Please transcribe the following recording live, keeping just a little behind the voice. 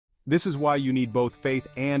This is why you need both faith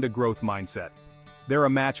and a growth mindset. They're a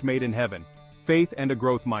match made in heaven. Faith and a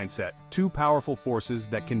growth mindset, two powerful forces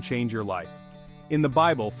that can change your life. In the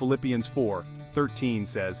Bible, Philippians 4:13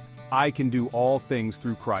 says, "I can do all things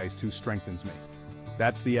through Christ who strengthens me."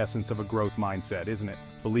 That's the essence of a growth mindset, isn't it?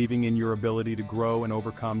 Believing in your ability to grow and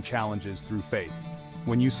overcome challenges through faith.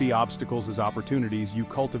 When you see obstacles as opportunities, you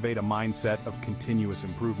cultivate a mindset of continuous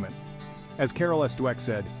improvement. As Carol S. Dweck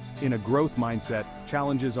said, in a growth mindset,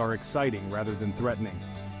 challenges are exciting rather than threatening.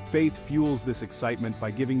 Faith fuels this excitement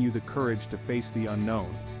by giving you the courage to face the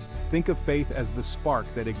unknown. Think of faith as the spark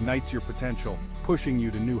that ignites your potential, pushing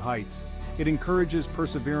you to new heights. It encourages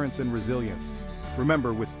perseverance and resilience.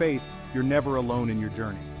 Remember, with faith, you're never alone in your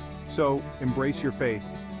journey. So, embrace your faith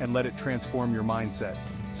and let it transform your mindset.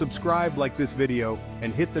 Subscribe, like this video,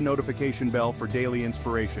 and hit the notification bell for daily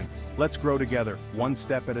inspiration. Let's grow together, one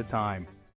step at a time.